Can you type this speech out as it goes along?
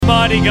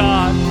mighty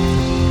God.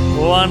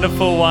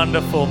 Wonderful,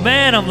 wonderful.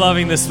 Man, I'm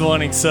loving this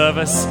morning's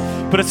service,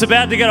 but it's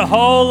about to get a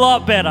whole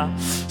lot better.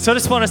 So I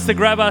just want us to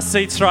grab our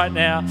seats right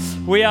now.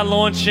 We are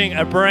launching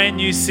a brand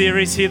new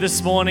series here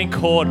this morning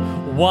called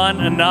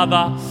One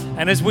Another.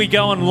 And as we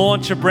go and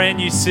launch a brand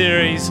new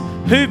series,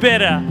 who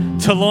better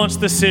to launch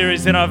the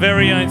series than our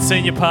very own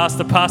senior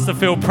pastor, Pastor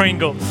Phil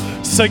Pringle.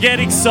 So get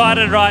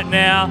excited right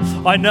now.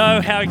 I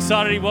know how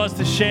excited he was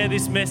to share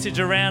this message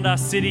around our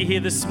city here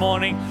this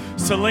morning.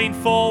 So lean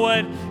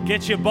forward,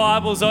 get your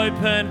Bibles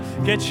open,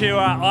 get your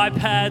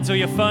iPads or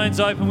your phones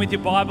open with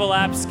your Bible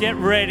apps. Get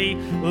ready,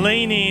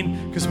 lean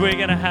in, because we're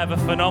going to have a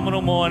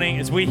phenomenal morning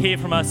as we hear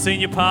from our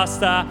senior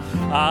pastor,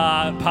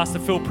 Pastor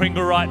Phil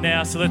Pringle right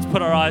now. So let's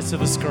put our eyes to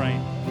the screen.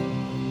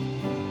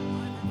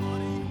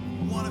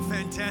 What a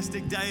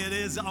fantastic day it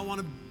is. I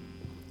want to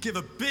give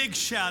a big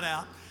shout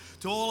out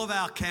to all of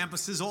our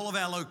campuses, all of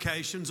our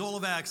locations, all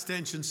of our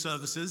extension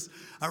services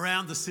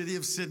around the city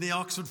of Sydney,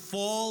 Oxford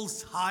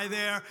Falls, hi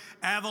there,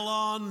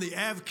 Avalon, the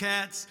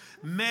Avcats,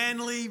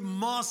 Manly,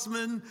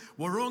 Mossman,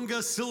 Wahroonga,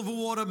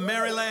 Silverwater,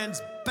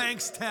 Marylands,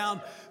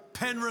 Bankstown,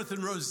 Penrith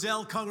and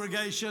Roselle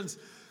congregations.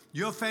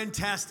 You're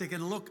fantastic,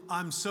 and look,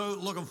 I'm so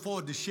looking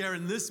forward to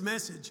sharing this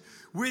message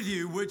with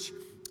you, which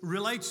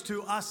relates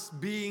to us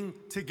being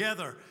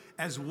together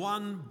as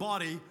one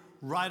body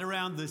right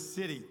around this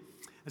city.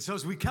 And so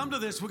as we come to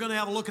this, we're going to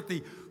have a look at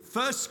the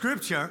first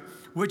scripture,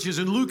 which is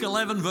in Luke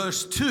 11,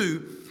 verse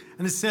 2.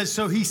 And it says,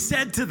 "So he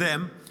said to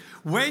them,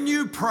 when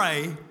you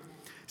pray,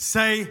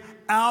 say,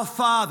 Our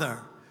Father,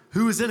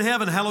 who is in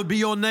heaven, hallowed be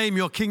your name.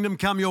 Your kingdom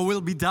come, your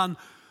will be done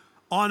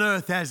on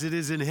earth as it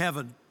is in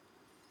heaven."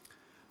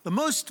 The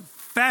most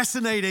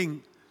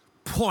fascinating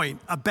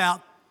point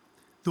about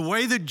the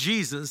way that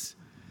Jesus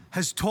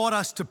has taught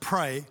us to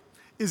pray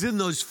is in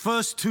those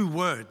first two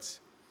words,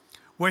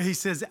 where he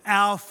says,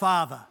 Our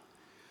Father.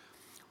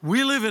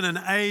 We live in an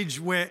age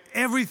where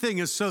everything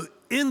is so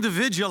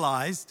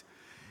individualized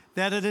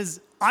that it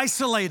has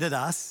isolated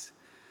us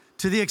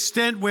to the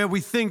extent where we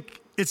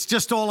think it's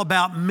just all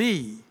about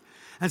me.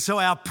 And so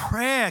our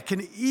prayer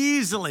can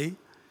easily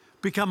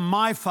become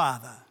my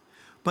Father.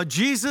 But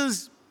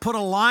Jesus put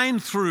a line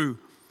through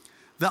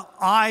the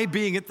I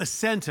being at the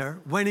center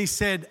when he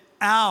said,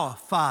 Our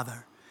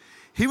Father.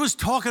 He was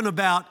talking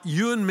about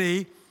you and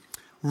me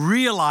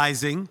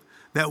realizing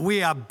that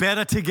we are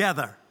better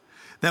together,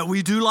 that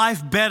we do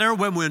life better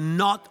when we're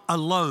not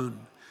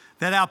alone,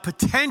 that our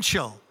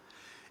potential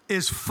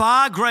is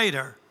far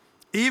greater,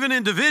 even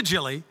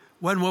individually,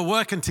 when we're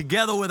working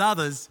together with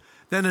others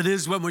than it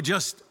is when we're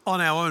just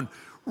on our own.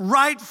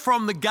 Right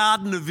from the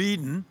Garden of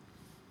Eden,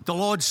 the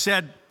Lord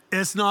said,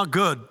 it's not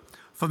good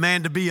for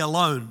man to be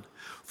alone,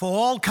 for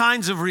all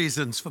kinds of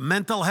reasons, for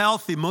mental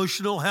health,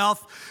 emotional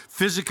health,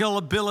 physical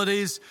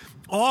abilities,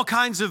 all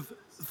kinds of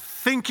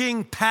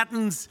thinking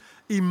patterns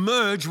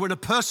emerge when a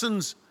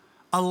person's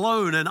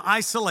alone and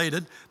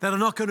isolated that are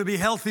not going to be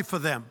healthy for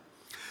them.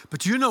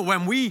 But you know,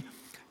 when we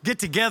get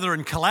together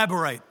and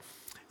collaborate,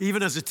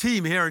 even as a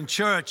team here in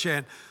church,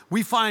 and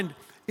we find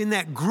in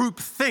that group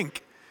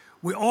think,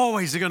 we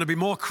always are going to be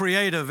more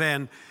creative,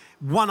 and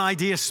one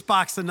idea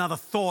sparks another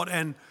thought,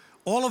 and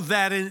all of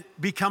that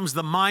becomes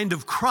the mind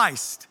of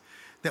Christ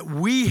that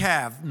we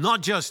have,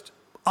 not just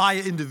I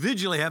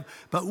individually have,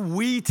 but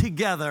we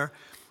together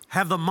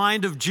have the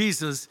mind of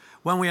Jesus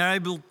when we are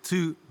able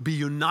to be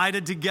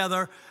united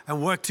together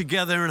and work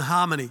together in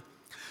harmony.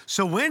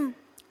 So when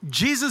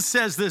Jesus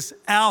says this,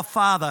 Our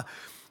Father,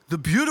 the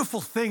beautiful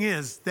thing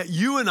is that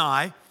you and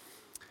I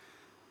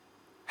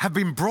have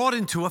been brought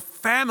into a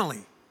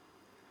family.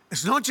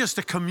 It's not just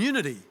a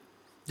community.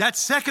 That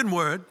second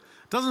word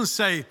doesn't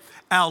say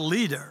our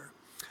leader,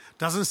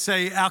 doesn't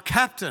say our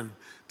captain,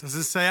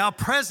 doesn't say our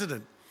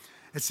president.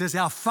 It says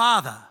our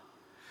Father.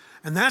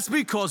 And that's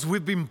because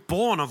we've been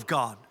born of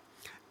God.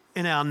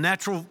 In our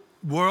natural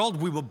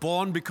world, we were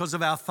born because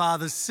of our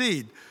Father's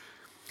seed.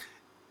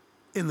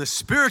 In the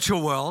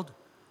spiritual world,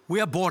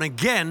 we are born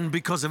again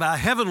because of our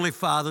Heavenly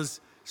Father's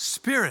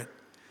Spirit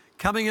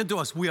coming into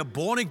us. We are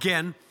born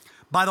again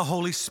by the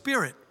Holy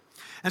Spirit.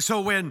 And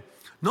so when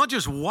not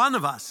just one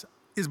of us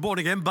is born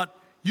again, but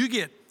you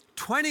get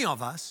 20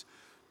 of us,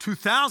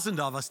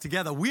 2,000 of us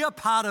together, we are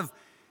part of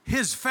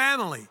His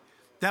family.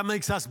 That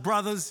makes us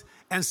brothers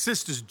and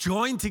sisters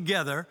joined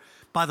together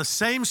by the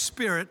same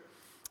Spirit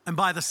and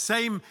by the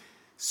same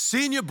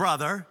senior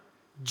brother,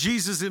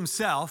 Jesus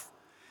himself.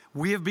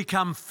 We have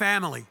become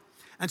family.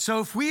 And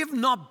so if we have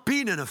not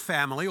been in a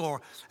family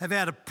or have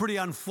had a pretty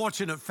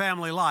unfortunate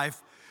family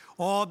life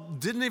or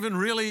didn't even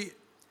really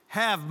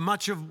have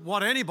much of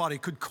what anybody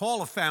could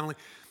call a family,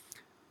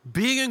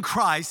 being in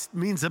Christ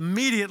means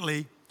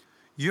immediately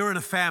you're in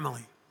a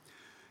family.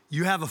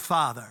 You have a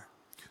Father.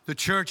 The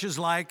church is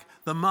like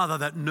the mother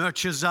that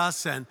nurtures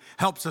us and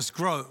helps us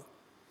grow.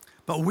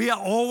 But we are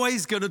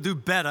always going to do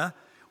better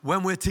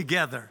when we're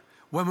together,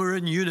 when we're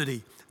in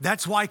unity.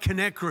 That's why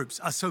connect groups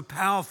are so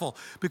powerful,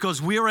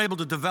 because we are able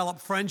to develop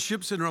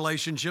friendships and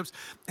relationships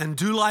and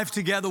do life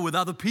together with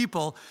other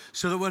people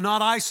so that we're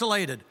not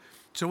isolated.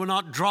 So we're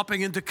not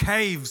dropping into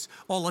caves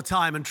all the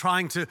time and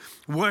trying to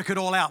work it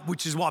all out,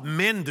 which is what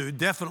men do,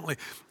 definitely.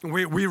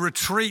 We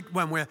retreat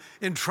when we're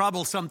in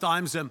trouble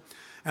sometimes, and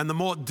the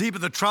more deeper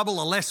the trouble,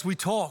 the less we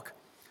talk.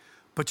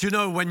 But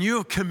when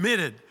you're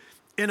committed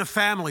in a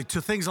family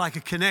to things like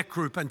a connect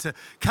group and to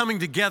coming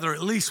together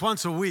at least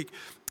once a week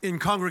in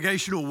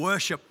congregational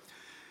worship,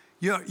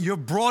 you're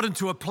brought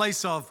into a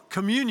place of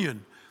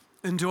communion,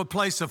 into a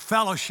place of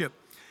fellowship.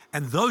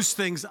 And those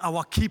things are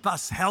what keep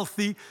us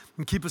healthy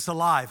and keep us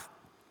alive.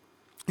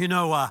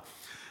 All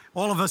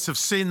of us have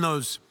seen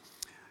those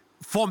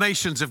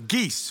formations of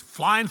geese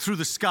flying through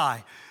the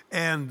sky,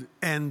 and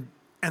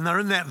they're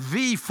in that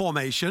V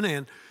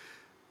formation.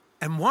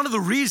 And one of the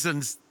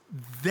reasons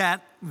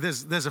that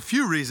there's a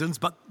few reasons,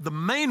 but the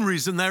main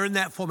reason they're in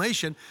that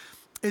formation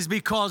is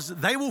because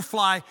they will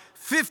fly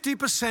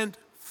 50%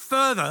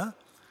 further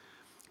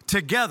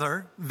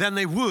together than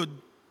they would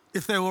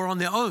if they were on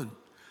their own,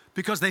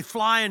 because they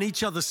fly in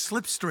each other's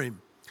slipstream.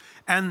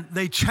 And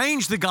they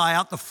change the guy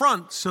out the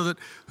front so that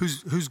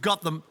who's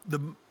got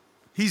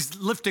he's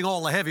lifting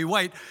all the heavy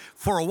weight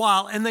for a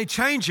while, and they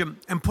change him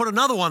and put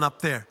another one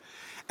up there.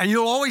 And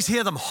you'll always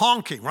hear them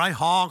honking, right?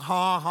 Honk,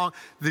 honk, honk.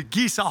 The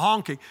geese are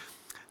honking.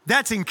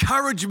 That's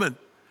encouragement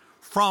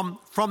from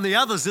the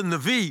others in the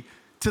V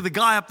to the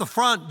guy up the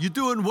front. You're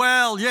doing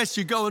well. Yes,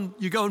 you're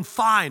going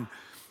fine.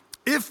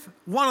 If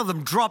one of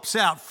them drops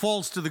out,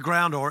 falls to the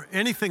ground or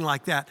anything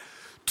like that,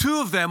 two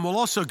of them will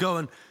also go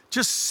and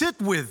just sit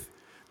with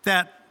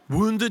that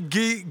wounded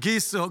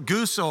geese or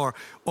goose or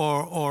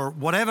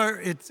whatever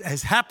it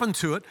has happened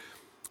to it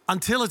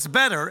until it's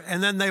better,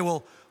 and then they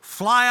will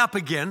fly up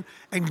again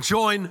and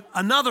join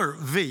another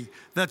V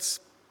that's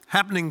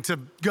happening to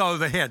go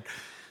overhead.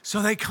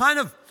 So they kind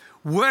of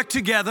work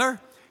together,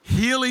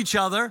 heal each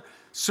other,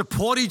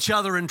 support each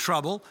other in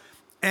trouble,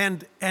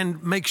 and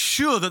make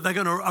sure that they're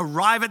going to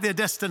arrive at their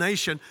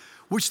destination,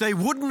 which they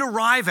wouldn't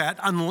arrive at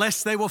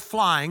unless they were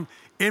flying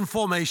in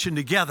formation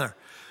together.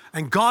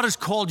 And God has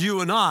called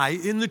you and I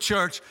in the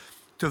church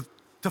to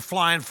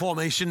fly in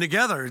formation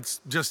together. It's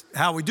just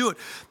how we do it.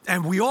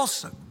 And we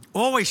also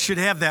always should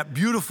have that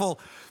beautiful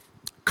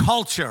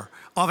culture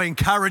of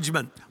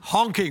encouragement,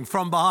 honking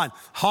from behind.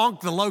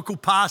 Honk the local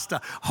pastor,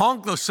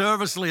 honk the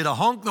service leader,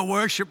 honk the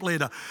worship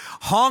leader,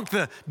 honk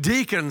the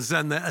deacons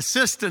and the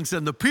assistants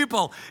and the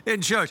people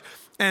in church,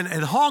 and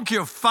honk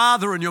your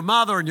father and your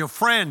mother and your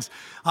friends.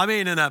 I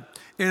mean, in an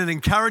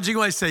encouraging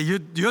way, say,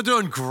 you're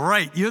doing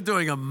great, you're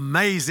doing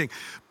amazing.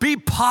 Be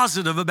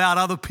positive about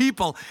other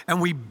people,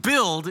 and we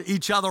build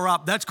each other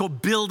up. That's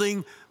called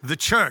building the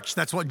church.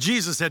 That's what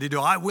Jesus said he'd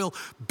do. I will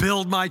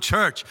build my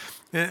church.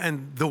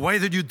 And the way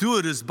that you do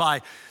it is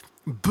by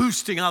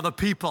boosting other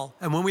people.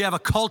 And when we have a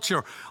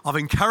culture of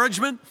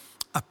encouragement,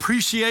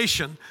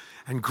 appreciation,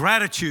 and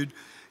gratitude,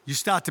 you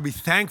start to be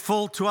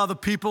thankful to other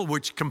people,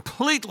 which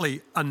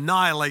completely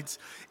annihilates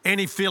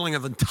any feeling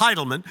of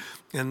entitlement,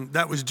 and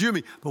that was due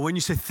me. But when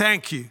you say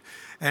thank you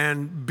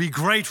and be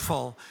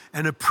grateful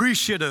and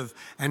appreciative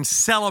and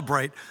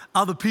celebrate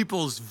other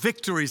people's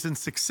victories and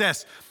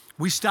success,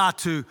 we start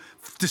to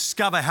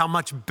discover how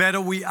much better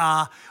we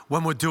are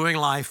when we're doing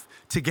life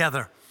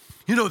together.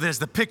 There's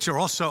the picture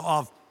also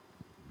of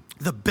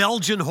the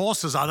Belgian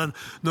horses. I don't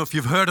know if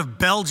you've heard of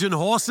Belgian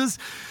horses.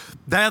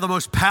 They are the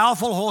most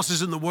powerful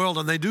horses in the world,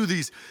 and they do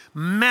these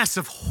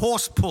massive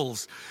horse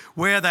pulls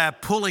where they're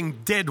pulling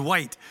dead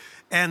weight.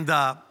 And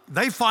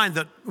they find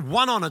that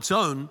one on its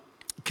own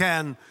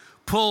can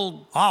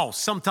pull,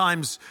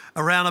 sometimes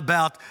around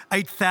about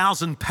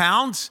 8,000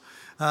 pounds.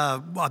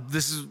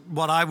 This is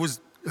what I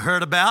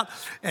heard about.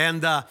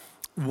 And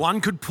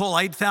one could pull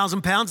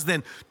 8,000 pounds.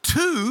 Then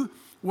two,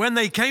 when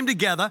they came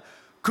together,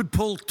 could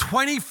pull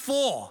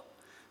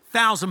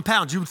 24,000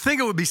 pounds. You would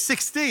think it would be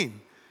 16,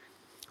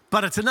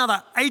 but it's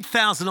another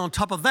 8,000 on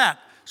top of that.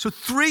 So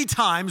 3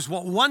 times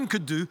what one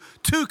could do,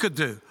 two could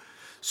do.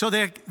 So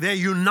their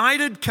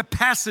united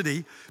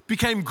capacity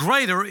became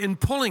greater in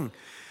pulling.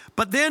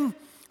 But then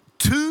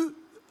 2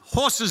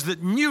 horses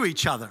that knew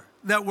each other,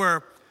 that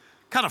were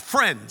kind of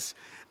friends,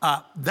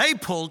 they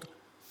pulled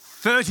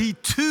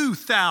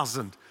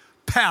 32,000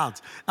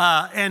 pounds.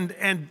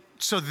 And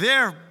so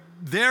their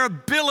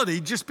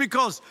ability, just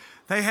because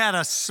they had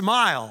a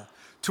smile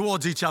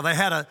towards each other, they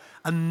had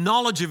a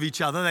knowledge of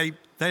each other, they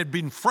had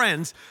been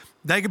friends,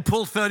 they could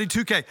pull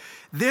 32K.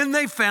 Then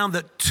they found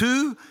that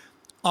 2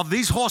 of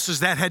these horses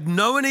that had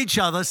known each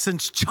other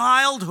since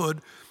childhood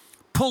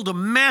pulled a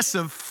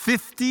massive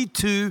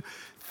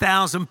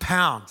 52,000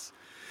 pounds.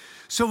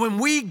 So when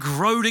we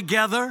grow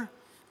together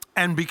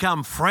and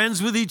become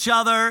friends with each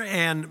other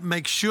and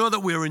make sure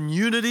that we're in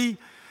unity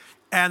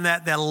and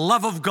that the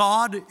love of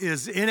God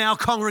is in our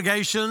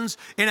congregations,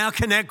 in our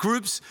connect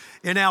groups,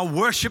 in our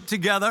worship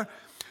together,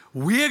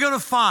 we are going to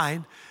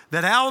find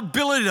that our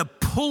ability to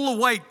pull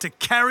the weight, to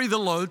carry the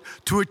load,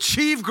 to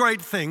achieve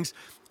great things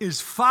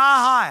is far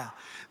higher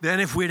than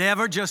if we'd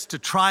ever just to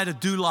try to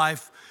do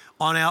life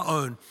on our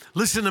own.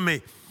 Listen to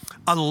me.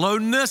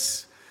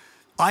 Aloneness,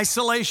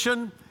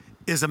 isolation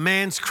is a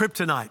man's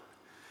kryptonite.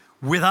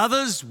 With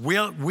others,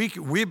 we're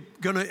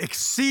going to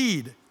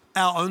exceed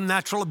our own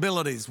natural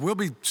abilities. We'll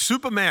be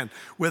Superman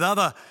with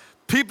other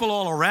people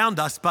all around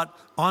us, but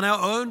on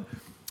our own,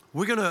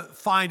 we're going to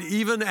find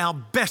even our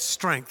best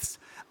strengths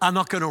are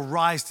not going to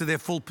rise to their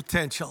full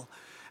potential.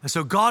 And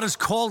so God has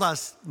called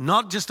us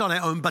not just on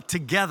our own, but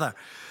together.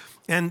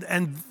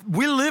 And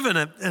we live in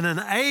an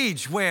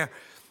age where,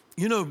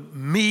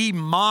 me,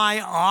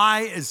 my,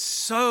 I is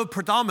so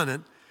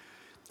predominant.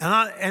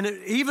 And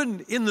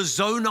even in the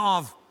zone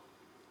of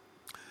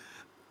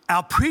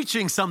our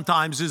preaching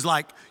sometimes is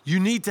like, you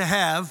need to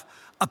have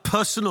a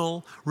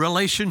personal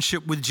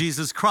relationship with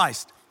Jesus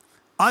Christ.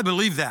 I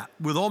believe that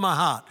with all my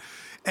heart.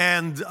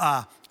 And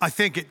I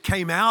think it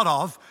came out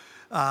of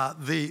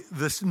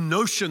this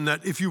notion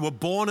that if you were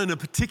born in a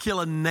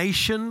particular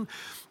nation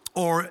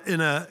or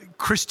in a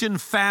Christian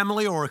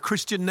family or a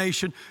Christian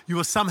nation, you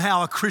were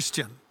somehow a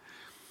Christian.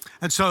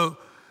 And so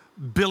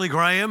Billy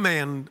Graham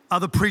and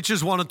other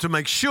preachers wanted to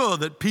make sure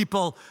that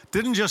people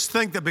didn't just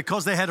think that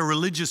because they had a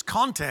religious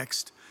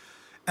context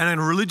and in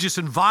a religious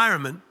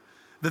environment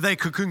that they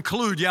could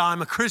conclude, yeah,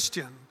 I'm a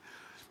Christian,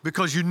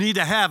 because you need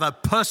to have a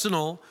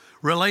personal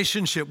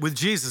relationship with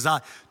Jesus. I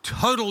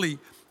totally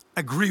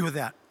agree with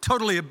that,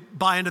 totally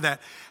buy into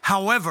that.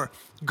 However,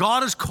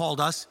 God has called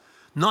us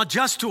not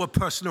just to a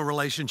personal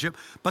relationship,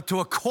 but to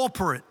a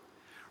corporate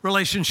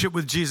relationship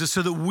with Jesus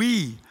so that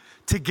we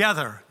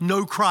together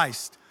know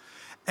Christ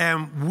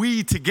and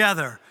we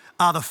together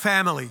are the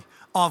family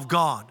of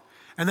God,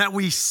 and that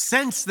we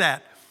sense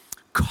that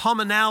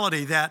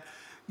commonality, that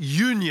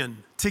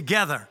union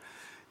together,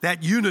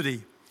 that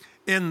unity.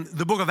 In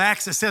the book of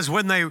Acts, it says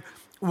when they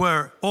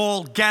were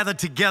all gathered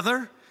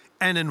together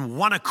and in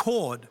one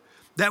accord.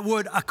 That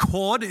word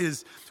accord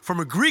is from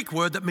a Greek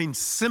word that means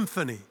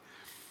symphony.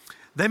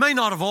 They may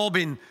not have all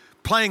been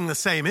playing the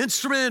same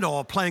instrument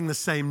or playing the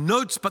same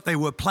notes, but they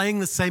were playing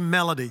the same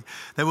melody.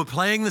 They were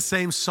playing the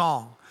same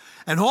song.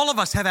 And all of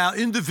us have our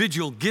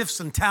individual gifts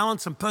and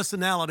talents and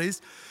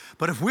personalities,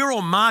 but if we're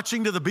all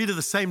marching to the beat of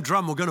the same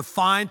drum, we're going to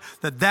find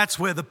that that's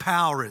where the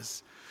power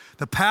is.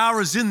 The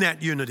power is in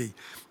that unity.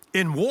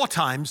 In war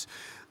times,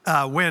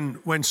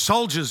 when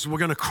soldiers were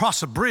going to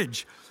cross a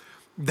bridge,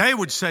 they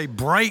would say,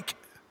 break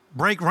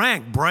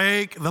rank,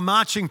 break the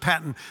marching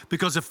pattern,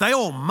 because if they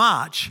all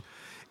march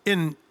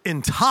in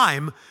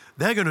time,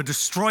 they're going to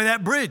destroy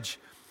that bridge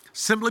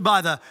simply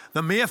by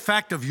the mere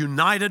fact of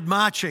united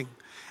marching.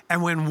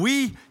 And when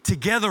we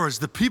together as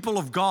the people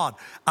of God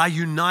are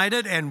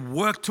united and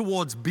work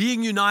towards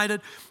being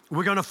united,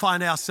 we're going to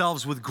find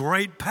ourselves with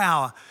great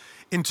power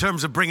in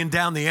terms of bringing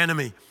down the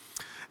enemy.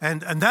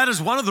 And that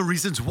is one of the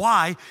reasons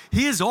why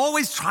he is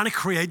always trying to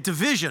create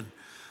division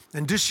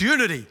and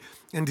disunity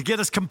and to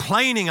get us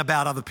complaining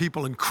about other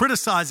people and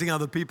criticizing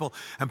other people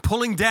and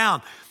pulling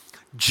down.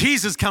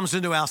 Jesus comes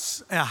into our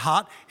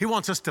heart. He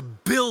wants us to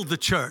build the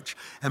church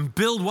and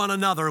build one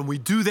another. And we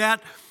do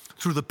that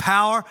through the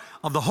power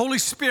of the Holy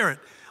Spirit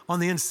on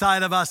the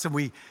inside of us. And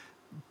we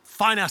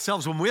find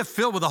ourselves, when we're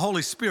filled with the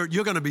Holy Spirit,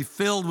 you're going to be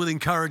filled with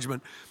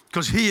encouragement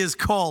because he is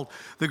called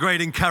the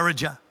great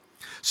encourager.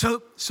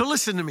 So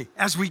listen to me.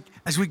 As we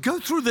go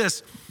through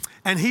this,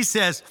 and he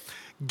says,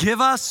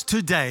 give us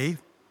today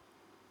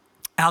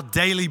our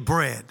daily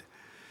bread.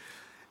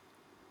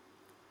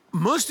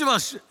 Most of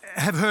us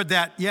have heard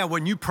that, yeah,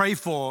 when you pray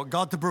for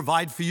God to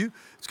provide for you,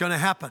 it's going to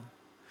happen.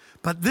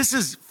 But this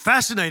is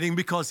fascinating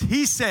because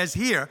he says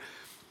here,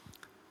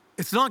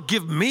 it's not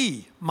give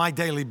me my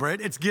daily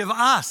bread, it's give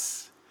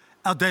us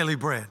our daily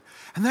bread.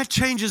 And that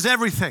changes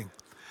everything.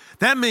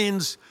 That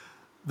means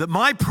that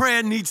my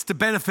prayer needs to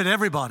benefit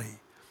everybody.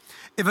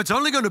 If it's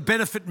only going to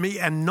benefit me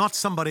and not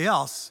somebody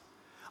else,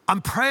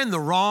 I'm praying the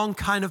wrong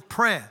kind of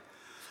prayer.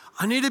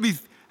 I need to be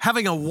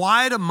having a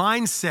wider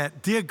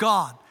mindset. Dear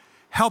God,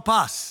 help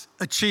us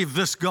achieve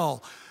this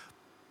goal.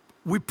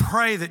 We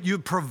pray that you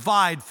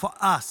provide for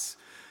us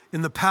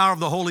in the power of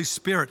the Holy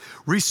Spirit.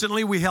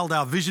 Recently, we held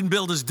our Vision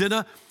Builders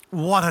dinner.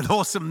 What an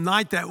awesome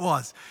night that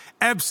was.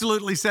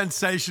 Absolutely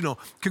sensational.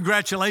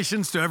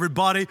 Congratulations to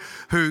everybody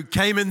who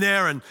came in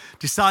there and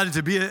decided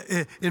to be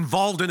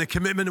involved in a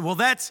commitment. Well,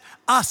 that's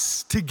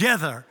us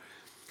together,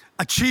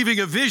 achieving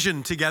a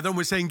vision together. And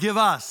we're saying, give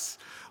us,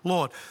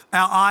 Lord.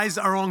 Our eyes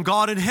are on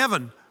God in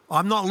heaven.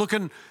 I'm not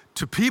looking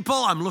to people.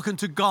 I'm looking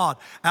to God,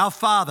 our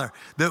Father,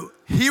 that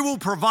he will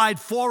provide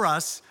for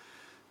us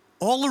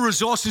all the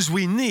resources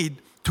we need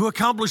to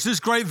accomplish this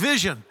great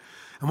vision.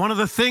 And one of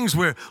the things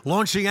we're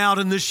launching out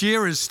in this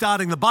year is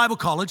starting the Bible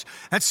College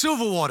at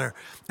Silverwater.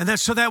 And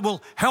that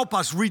will help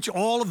us reach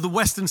all of the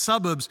western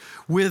suburbs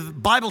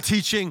with Bible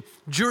teaching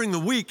during the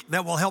week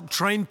that will help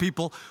train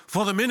people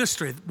for the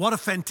ministry. What a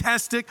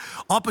fantastic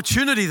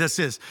opportunity this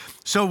is.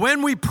 So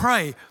when we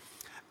pray,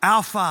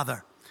 our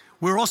Father,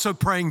 we're also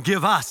praying,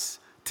 give us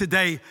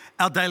today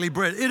our daily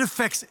bread. It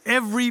affects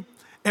every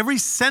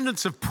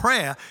sentence of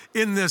prayer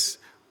in this.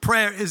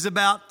 Prayer is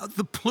about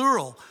the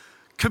plural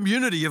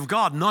community of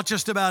God, not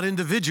just about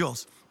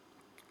individuals.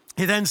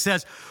 He then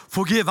says,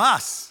 forgive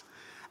us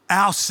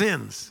our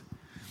sins.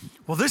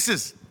 Well, this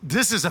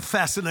is a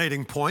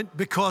fascinating point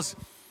because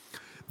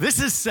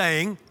this is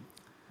saying,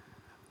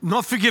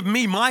 not forgive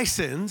me my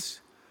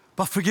sins,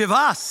 but forgive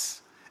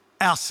us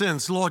our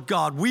sins, Lord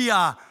God. We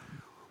are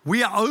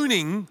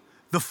owning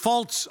the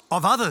faults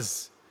of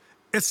others.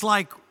 It's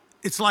like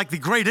the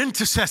great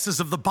intercessors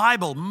of the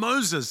Bible,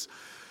 Moses,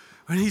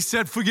 when he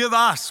said, forgive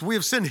us, we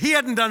have sinned. He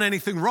hadn't done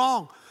anything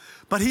wrong,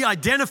 but he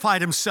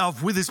identified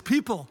himself with his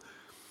people.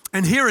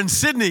 And here in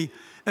Sydney,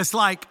 it's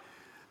like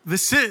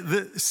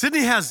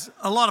Sydney has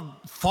a lot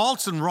of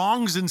faults and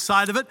wrongs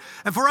inside of it.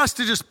 And for us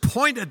to just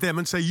point at them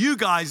and say, you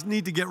guys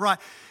need to get right,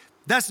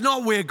 that's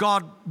not where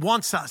God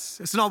wants us.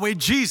 It's not where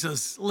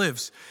Jesus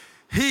lives.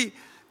 He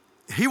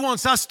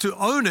wants us to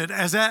own it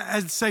as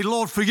say,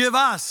 Lord, forgive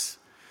us.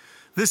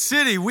 This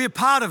city, we're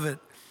part of it.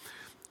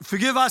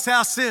 Forgive us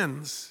our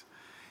sins.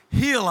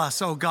 Heal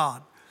us, oh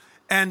God.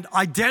 And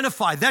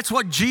identify. That's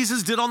what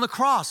Jesus did on the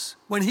cross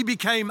when he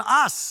became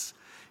us.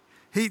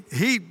 He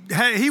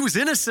was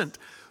innocent,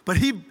 but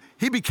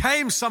he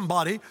became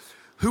somebody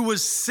who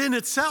was sin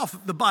itself,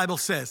 the Bible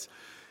says,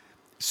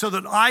 so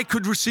that I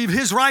could receive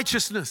his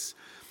righteousness.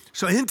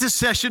 So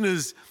intercession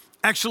is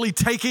actually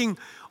taking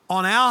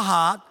on our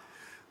heart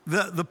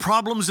the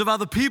problems of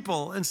other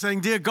people and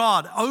saying, dear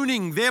God,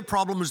 owning their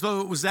problem as though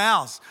it was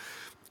ours,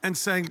 and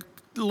saying,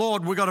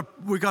 Lord, we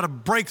got to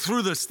break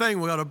through this thing.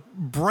 We got to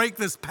break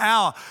this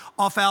power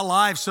off our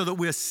lives so that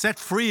we're set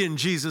free in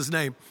Jesus'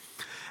 name.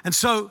 And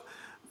so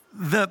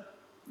the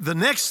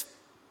next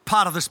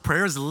part of this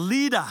prayer is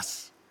lead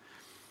us,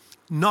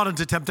 not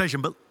into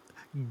temptation, but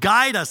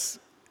guide us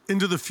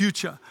into the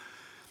future.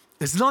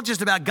 It's not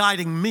just about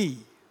guiding me.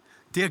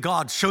 Dear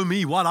God, show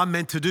me what I'm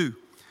meant to do.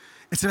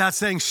 It's about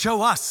saying,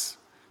 show us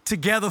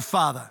together,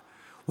 Father,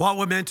 what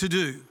we're meant to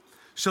do,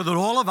 so that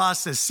all of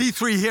us as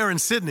C3 here in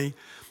Sydney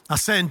are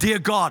saying, dear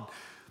God,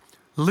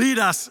 lead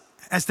us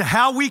as to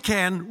how we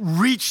can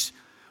reach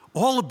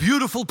all the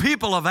beautiful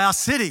people of our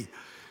city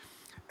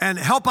and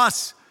help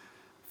us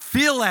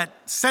feel that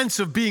sense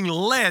of being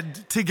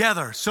led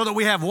together so that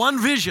we have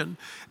one vision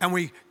and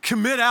we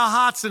commit our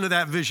hearts into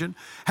that vision,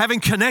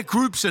 having connect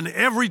groups in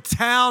every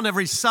town,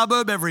 every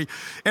suburb,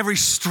 every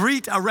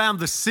street around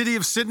the city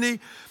of Sydney,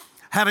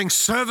 having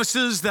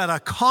services that are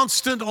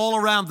constant all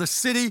around the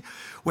city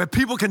where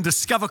people can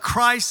discover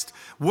Christ,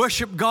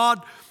 worship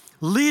God.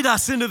 Lead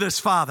us into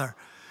this, Father.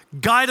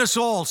 Guide us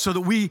all so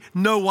that we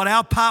know what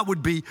our part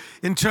would be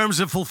in terms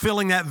of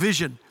fulfilling that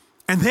vision.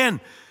 And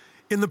then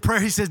in the prayer,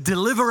 he says,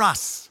 deliver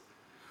us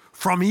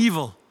from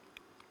evil.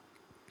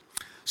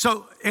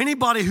 So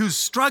anybody who's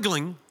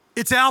struggling,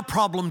 it's our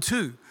problem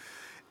too.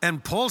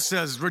 And Paul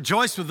says,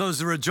 rejoice with those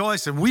who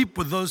rejoice and weep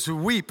with those who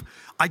weep.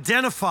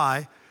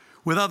 Identify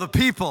with other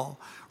people.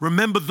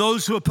 Remember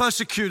those who are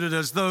persecuted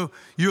as though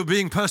you're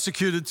being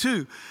persecuted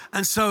too.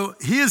 And so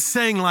he is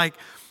saying, like,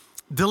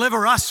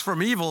 deliver us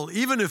from evil.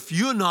 Even if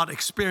you're not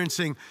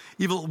experiencing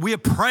evil, we are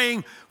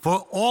praying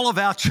for all of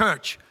our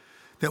church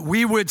that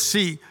we would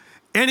see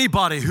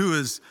anybody who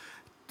is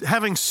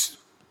having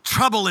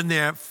trouble in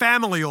their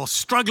family or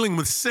struggling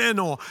with sin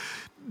or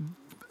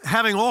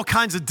having all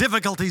kinds of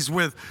difficulties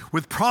with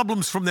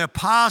problems from their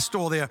past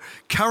or their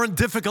current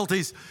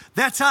difficulties.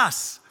 That's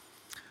us.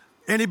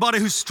 Anybody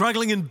who's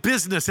struggling in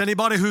business,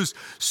 anybody who's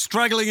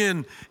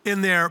struggling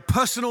in their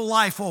personal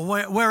life or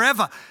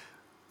wherever,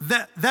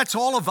 that's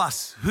all of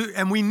us,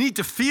 and we need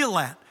to feel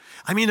that.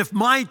 I mean,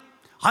 I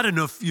don't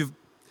know if you've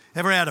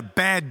ever had a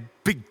bad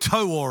big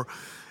toe or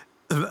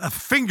a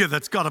finger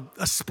that's got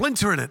a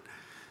splinter in it.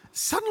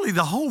 Suddenly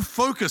the whole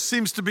focus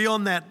seems to be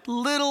on that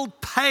little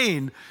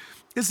pain.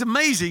 It's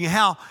amazing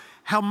how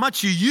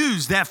much you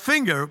use that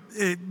finger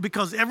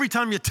because every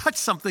time you touch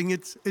something,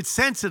 it's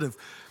sensitive.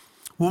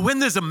 Well, when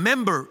there's a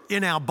member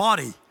in our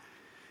body,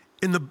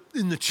 in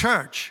the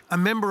church, a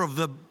member of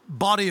the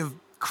body of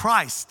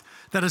Christ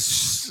that is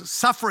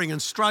suffering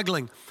and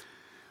struggling,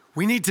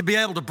 we need to be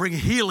able to bring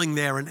healing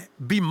there and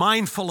be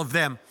mindful of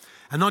them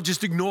and not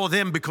just ignore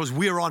them because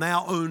we're on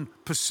our own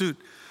pursuit.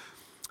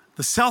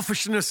 The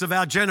selfishness of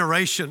our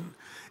generation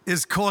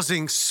is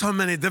causing so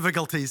many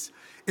difficulties.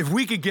 If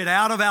we could get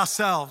out of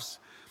ourselves,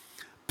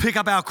 pick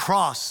up our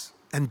cross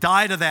and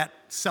die to that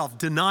self,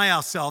 deny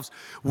ourselves,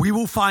 we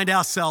will find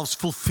ourselves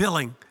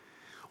fulfilling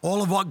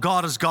all of what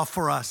God has got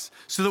for us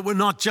so that we're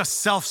not just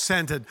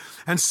self-centered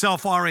and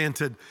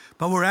self-oriented,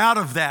 but we're out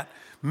of that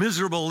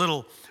miserable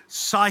little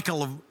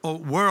cycle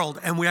of world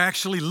and we're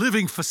actually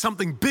living for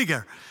something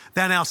bigger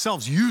than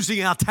ourselves,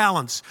 using our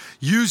talents,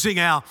 using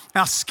our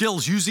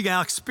skills, using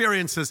our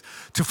experiences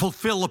to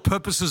fulfill the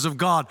purposes of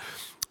God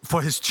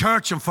for his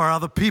church and for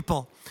other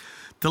people.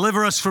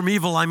 Deliver us from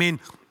evil. I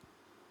mean,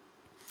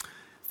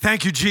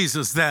 thank you,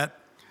 Jesus, that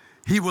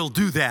he will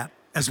do that.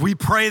 As we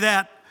pray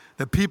that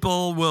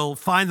people will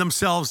find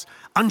themselves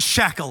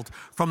unshackled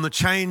from the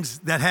chains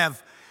that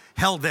have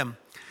held them.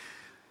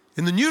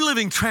 In the New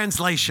Living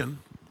Translation,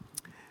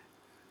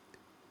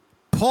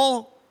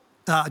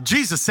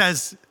 Jesus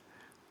says,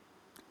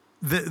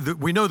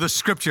 we know the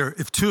scripture,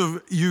 if two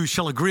of you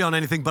shall agree on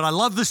anything, but I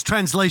love this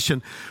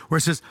translation where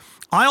it says,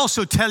 I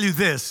also tell you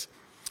this,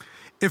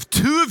 if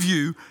two of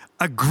you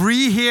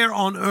agree here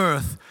on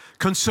earth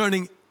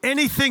concerning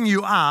anything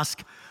you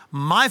ask,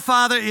 my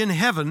Father in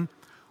heaven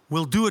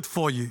will do it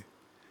for you.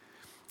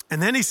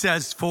 And then he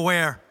says, for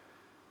where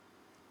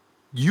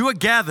you are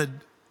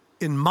gathered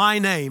in my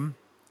name,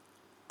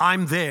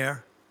 I'm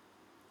there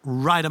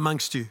right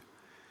amongst you.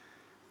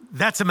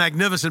 That's a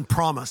magnificent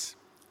promise.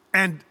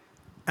 And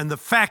the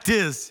fact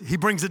is, he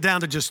brings it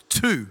down to just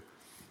 2.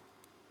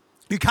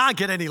 You can't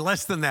get any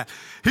less than that.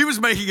 He was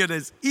making it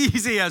as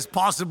easy as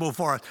possible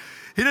for us.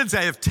 He didn't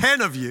say if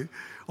 10 of you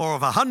or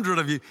if 100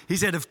 of you. He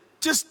said if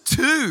just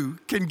 2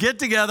 can get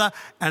together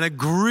and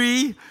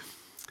agree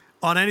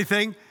on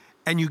anything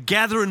and you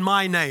gather in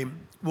my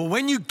name. Well,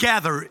 when you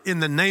gather in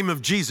the name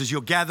of Jesus,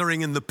 you're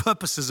gathering in the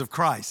purposes of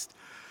Christ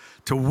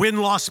to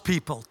win lost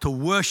people, to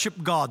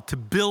worship God, to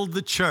build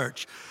the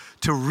church,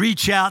 to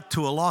reach out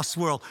to a lost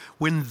world.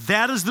 When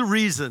that is the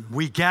reason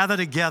we gather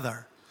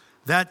together,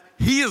 that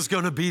he is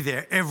going to be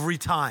there every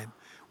time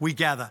we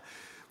gather.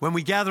 When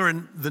we gather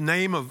in the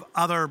name of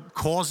other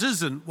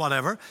causes and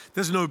whatever,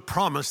 there's no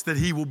promise that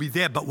he will be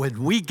there. But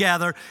when we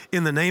gather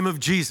in the name of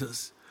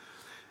Jesus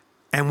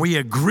and we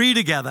agree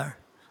together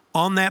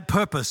on that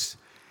purpose,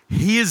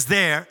 he is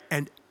there,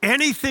 and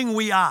anything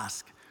we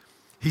ask,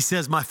 he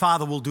says, my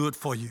Father will do it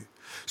for you.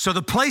 So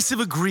the place of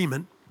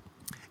agreement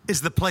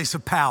is the place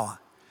of power.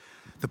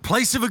 The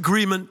place of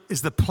agreement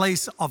is the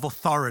place of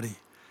authority.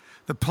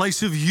 The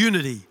place of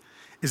unity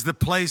is the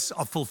place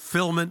of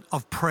fulfillment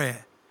of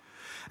prayer.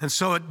 And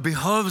so it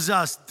behoves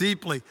us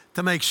deeply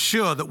to make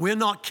sure that we're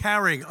not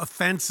carrying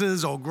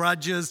offenses or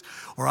grudges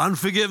or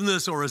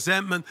unforgiveness or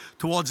resentment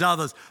towards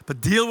others,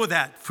 but deal with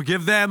that.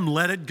 Forgive them,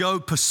 let it go,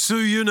 pursue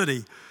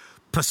unity,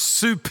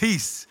 pursue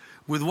peace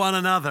with one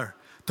another.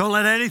 Don't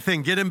let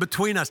anything get in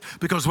between us,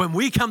 because when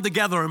we come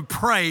together and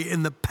pray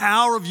in the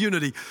power of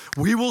unity,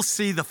 we will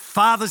see the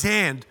Father's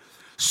hand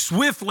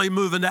swiftly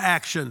move into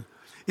action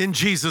in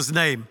Jesus'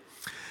 name.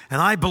 And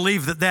I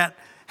believe that that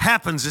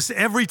happens is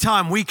every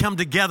time we come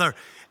together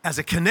as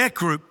a connect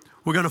group,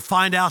 we're going to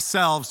find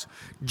ourselves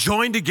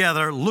joined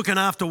together, looking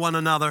after one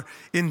another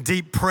in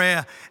deep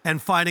prayer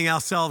and finding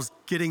ourselves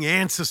getting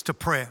answers to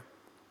prayer.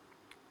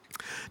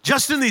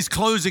 Just in these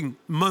closing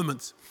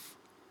moments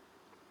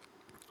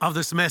of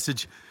this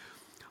message,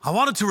 I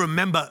wanted to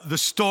remember the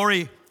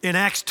story in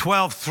Acts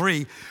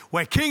 12:3,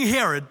 where King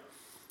Herod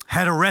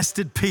had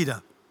arrested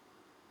Peter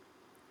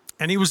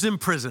and he was in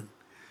prison.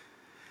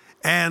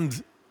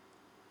 And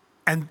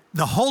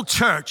the whole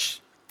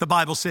church, the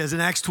Bible says in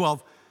Acts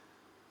 12,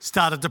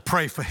 started to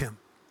pray for him.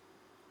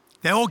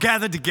 They all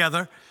gathered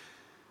together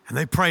and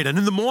they prayed. And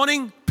in the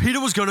morning, Peter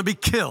was going to be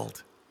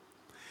killed.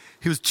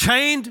 He was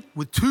chained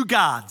with 2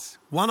 guards,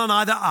 one on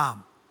either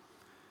arm.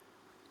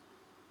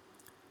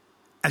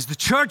 As the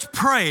church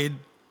prayed,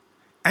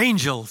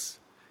 angels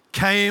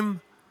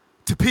came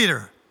to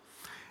Peter.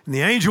 And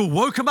the angel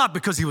woke him up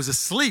because he was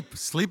asleep,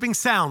 sleeping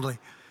soundly.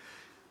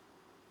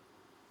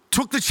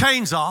 Took the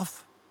chains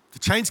off. The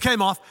chains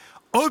came off,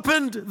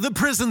 opened the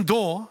prison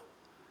door,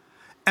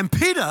 and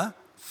Peter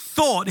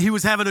thought he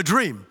was having a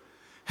dream.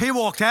 He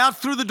walked out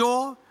through the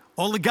door.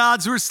 All the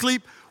guards were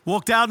asleep,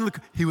 walked out, and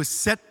he was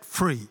set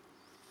free.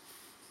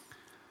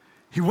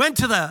 He went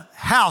to the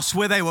house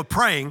where they were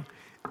praying,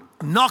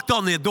 knocked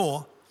on their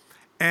door,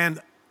 and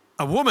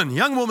a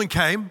young woman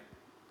came.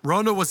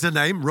 Rhoda was her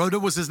name.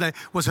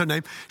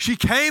 She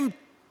came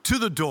to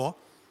the door.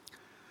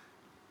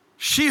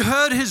 She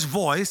heard his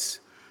voice,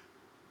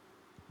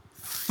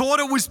 thought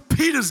it was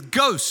Peter's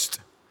ghost,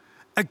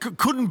 and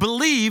couldn't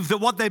believe that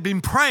what they'd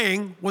been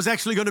praying was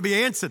actually going to be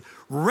answered.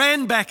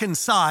 Ran back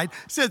inside,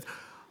 said,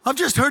 I've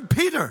just heard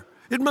Peter.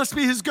 It must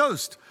be his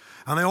ghost.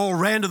 And they all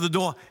ran to the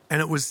door,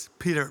 and it was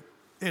Peter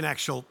in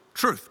actual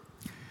truth.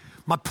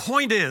 My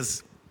point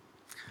is,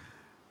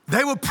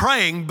 they were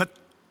praying, but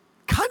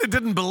kind of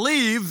didn't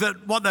believe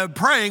that what they were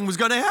praying was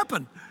going to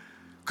happen.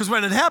 Because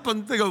when it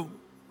happened, they go,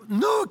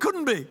 no, it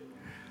couldn't be.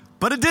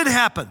 But it did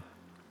happen.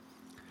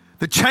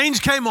 The chains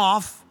came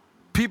off.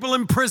 People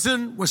in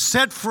prison were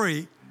set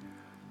free.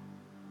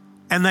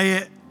 And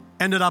they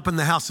ended up in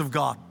the house of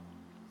God.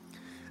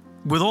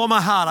 With all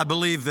my heart, I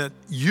believe that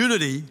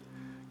unity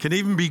can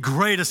even be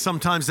greater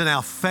sometimes than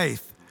our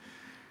faith.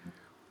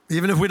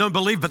 Even if we don't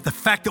believe, but the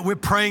fact that we're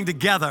praying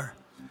together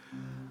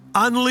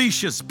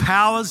unleashes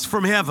powers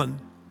from heaven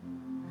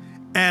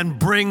and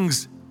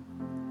brings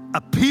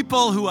a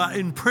people who are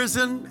in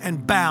prison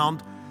and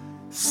bound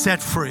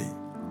set free.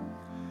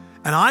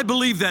 And I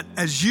believe that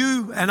as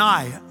you and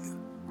I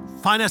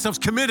find ourselves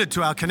committed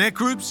to our connect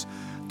groups,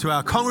 to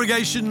our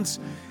congregations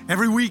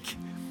every week,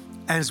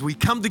 as we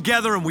come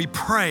together and we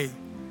pray,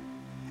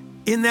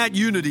 in that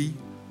unity,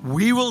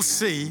 we will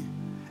see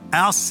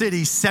our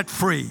city set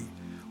free,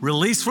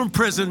 released from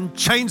prison,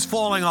 chains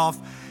falling off,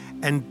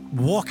 and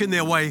walking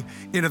their way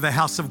into the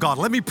house of God.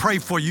 Let me pray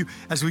for you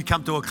as we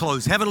come to a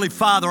close. Heavenly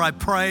Father, I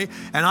pray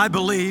and I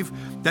believe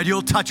that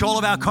you'll touch all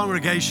of our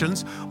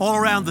congregations all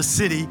around the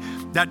city,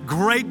 that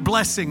great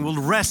blessing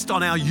will rest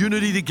on our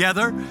unity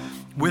together.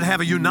 We'll have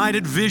a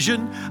united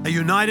vision, a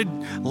united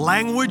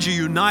language, a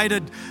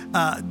united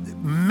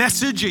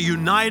message, a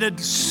united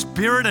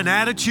spirit and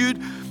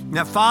attitude,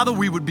 Now, Father,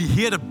 we would be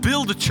here to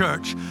build a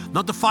church,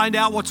 not to find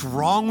out what's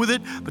wrong with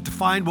it, but to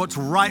find what's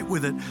right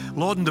with it.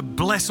 Lord, and to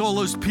bless all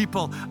those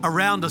people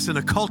around us in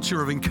a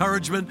culture of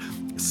encouragement,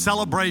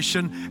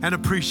 celebration, and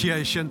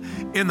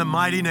appreciation in the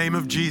mighty name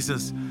of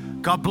Jesus.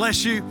 God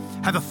bless you.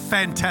 Have a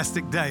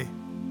fantastic day.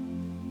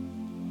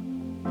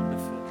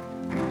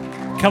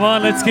 Come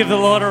on, let's give the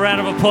Lord a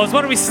round of applause. Why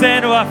don't we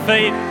stand to our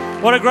feet?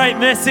 What a great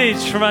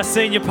message from our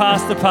senior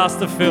pastor,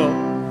 Pastor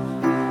Phil.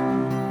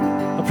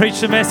 I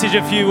preached a message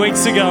a few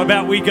weeks ago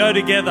about we go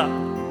together.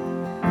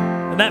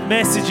 And that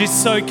message is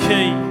so key.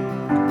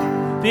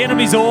 The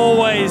enemy's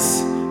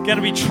always going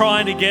to be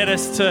trying to get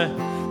us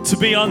to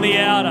be on the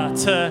outer,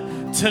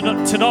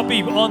 to not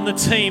be on the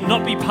team,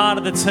 not be part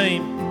of the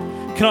team.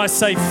 Can I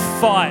say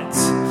fight?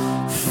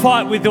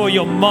 Fight with all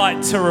your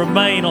might to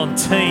remain on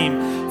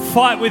team.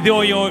 Fight with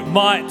all your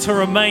might to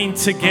remain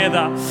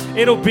together.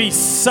 It'll be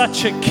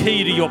such a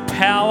key to your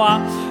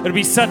power. It'll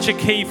be such a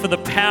key for the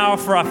power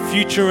for our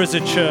future as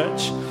a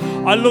church.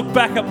 I look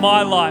back at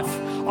my life.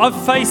 I've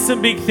faced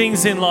some big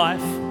things in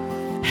life.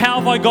 How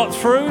have I got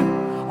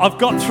through? I've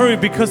got through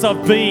because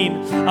I've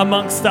been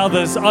amongst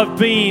others. I've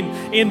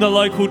been in the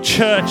local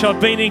church. I've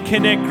been in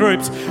connect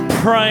groups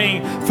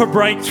praying for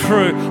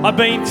breakthrough. I've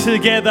been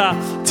together,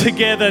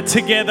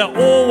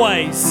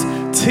 always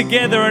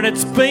together, and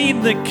it's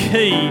been the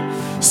key.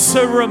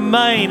 So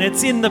remain.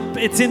 It's in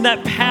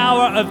that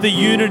power of the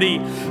unity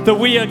that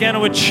we are going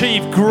to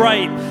achieve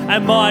great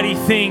and mighty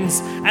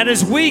things. And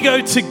as we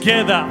go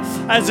together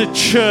as a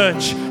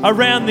church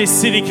around this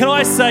city, can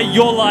I say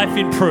your life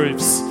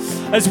improves?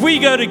 As we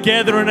go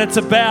together, and it's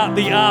about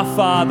the Our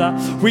Father,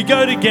 we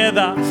go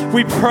together,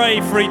 we pray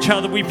for each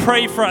other, we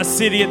pray for our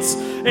city.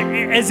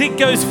 As it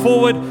goes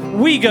forward,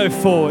 we go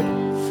forward.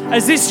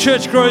 As this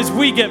church grows,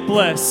 we get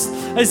blessed.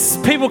 As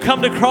people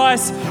come to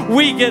Christ,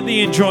 we get the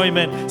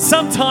enjoyment.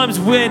 Sometimes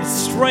we're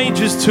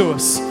strangers to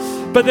us,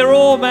 but they're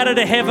all matter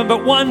to heaven.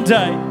 But one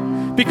day,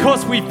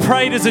 because we've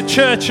prayed as a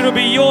church, it'll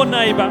be your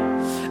neighbor,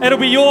 it'll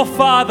be your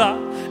father,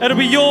 it'll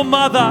be your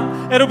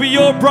mother, it'll be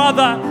your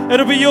brother,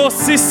 it'll be your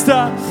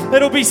sister,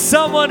 it'll be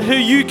someone who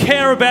you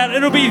care about.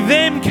 It'll be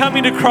them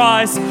coming to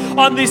Christ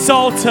on this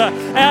altar,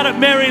 out at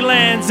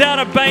Marylands, out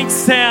at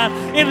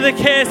Bankstown, into the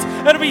cares.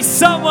 It'll be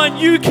someone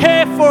you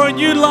care for and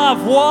you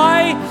love.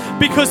 Why?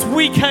 Because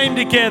we came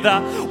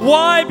together.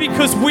 Why?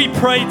 Because we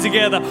prayed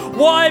together.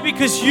 Why?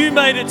 Because you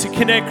made it to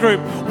Connect Group.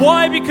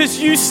 Why? Because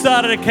you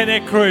started a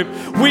Connect Group.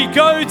 We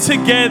go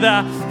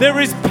together. There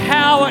is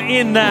power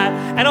in that.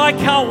 And I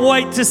can't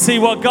wait to see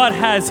what God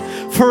has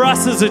for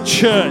us as a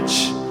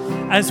church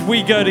as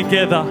we go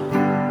together.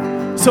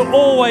 So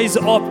always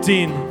opt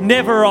in,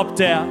 never opt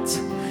out.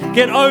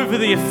 Get over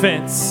the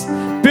offense.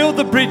 Build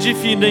the bridge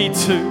if you need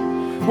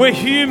to. We're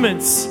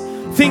humans.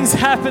 Things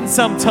happen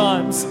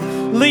sometimes.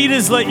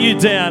 Leaders let you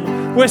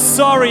down. We're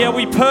sorry. Are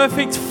we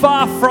perfect?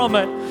 Far from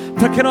it.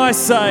 But can I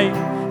say,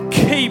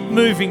 keep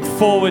moving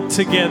forward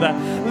together.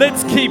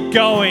 Let's keep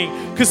going,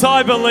 because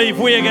I believe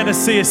we are going to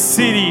see a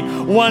city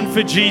won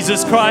for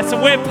Jesus Christ,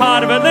 and we're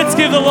part of it. Let's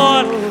give the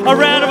Lord a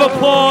round of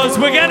applause.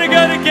 We're going to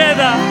go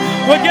together.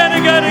 We're going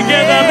to go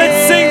together.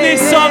 Let's sing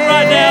this song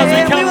right now as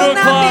we come to a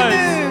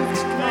close.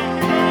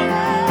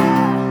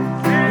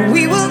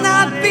 We will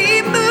not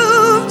be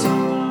moved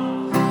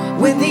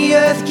when the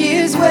earth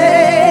gives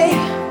way,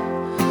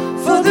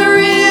 for the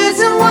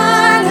risen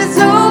one has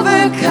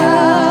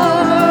overcome.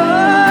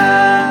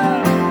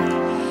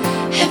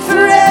 And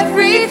for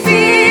every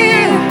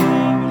fear,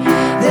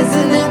 there's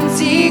an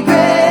empty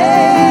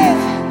grave,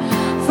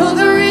 for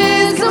the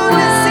risen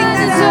one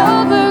has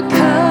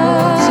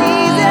overcome.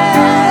 Jesus,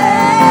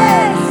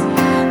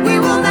 we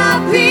will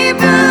not be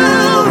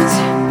moved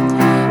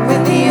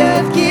when the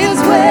earth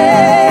gives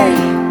way,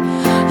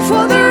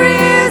 for the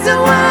risen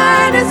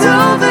one has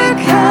overcome.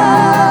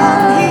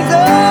 He's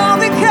overcome.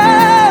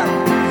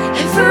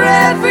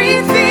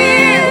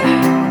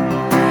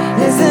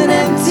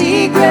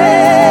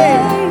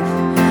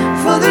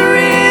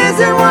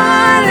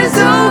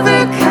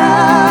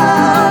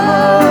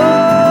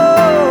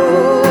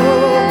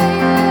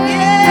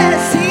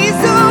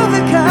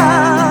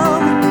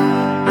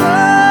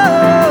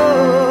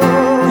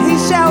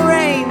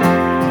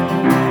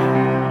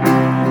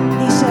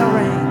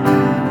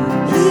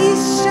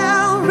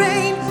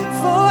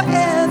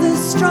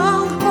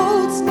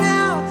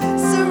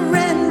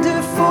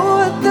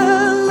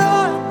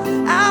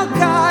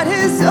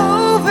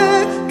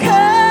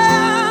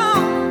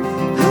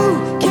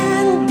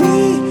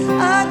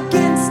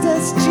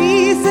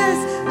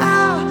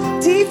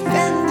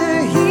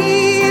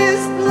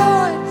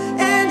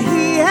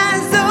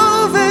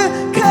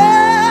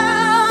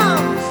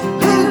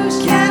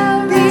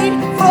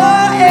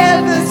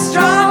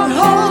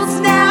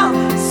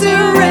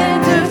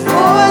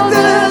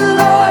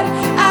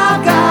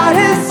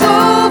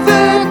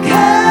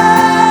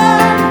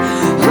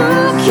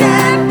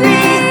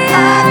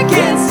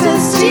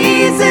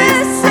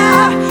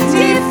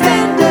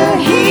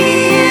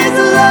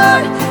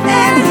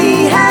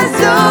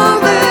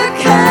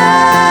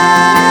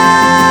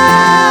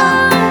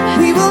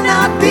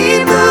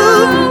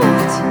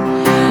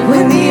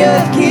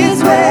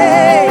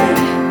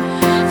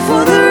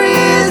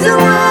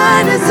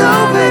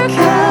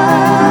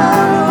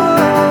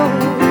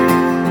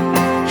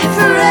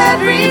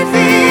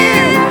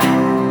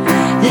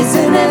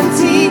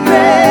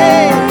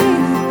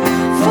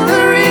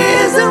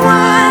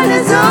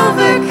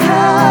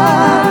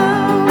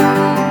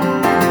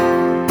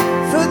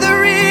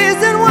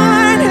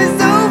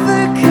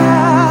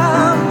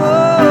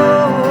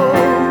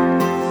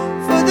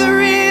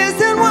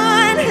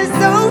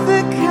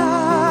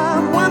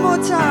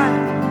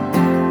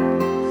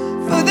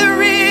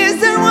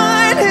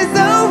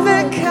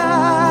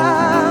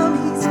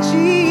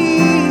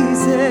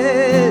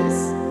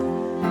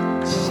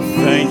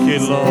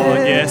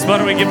 Yes, why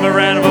don't we give him a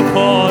round of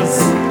applause?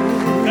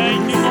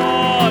 Thank you,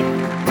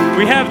 Lord.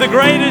 We have the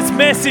greatest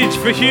message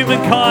for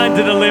humankind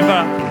to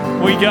deliver.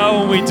 We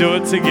go and we do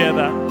it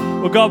together.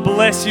 Well, God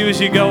bless you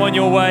as you go on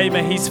your way.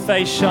 May his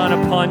face shine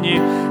upon you.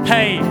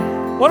 Hey,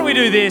 why don't we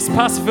do this?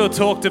 Pastor Phil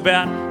talked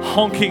about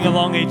honking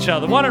along each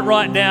other. Why don't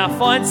right now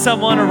find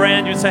someone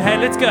around you and say, hey,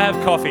 let's go have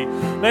coffee.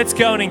 Let's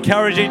go and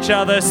encourage each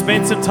other,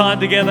 spend some time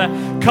together.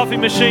 Coffee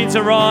machines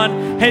are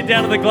on. Head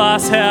down to the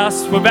Glass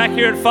House. We're back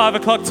here at 5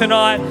 o'clock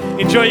tonight.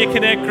 Enjoy your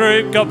Connect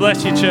group. God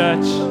bless you,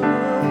 church.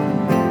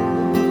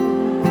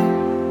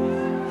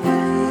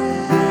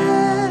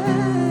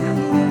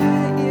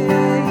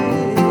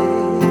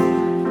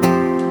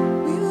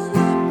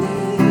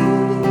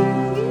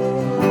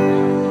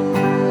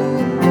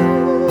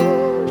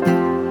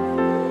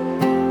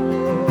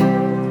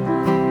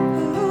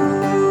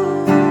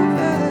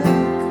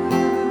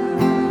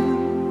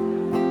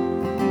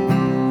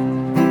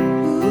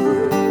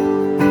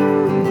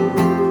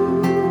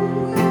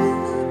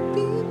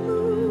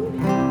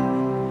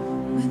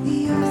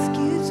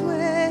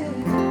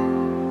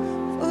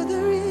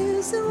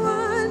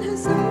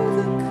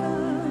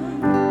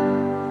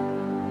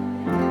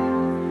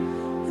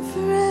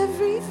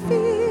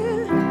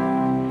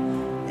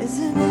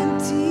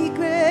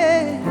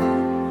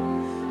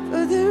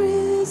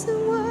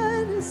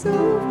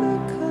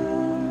 Overcome.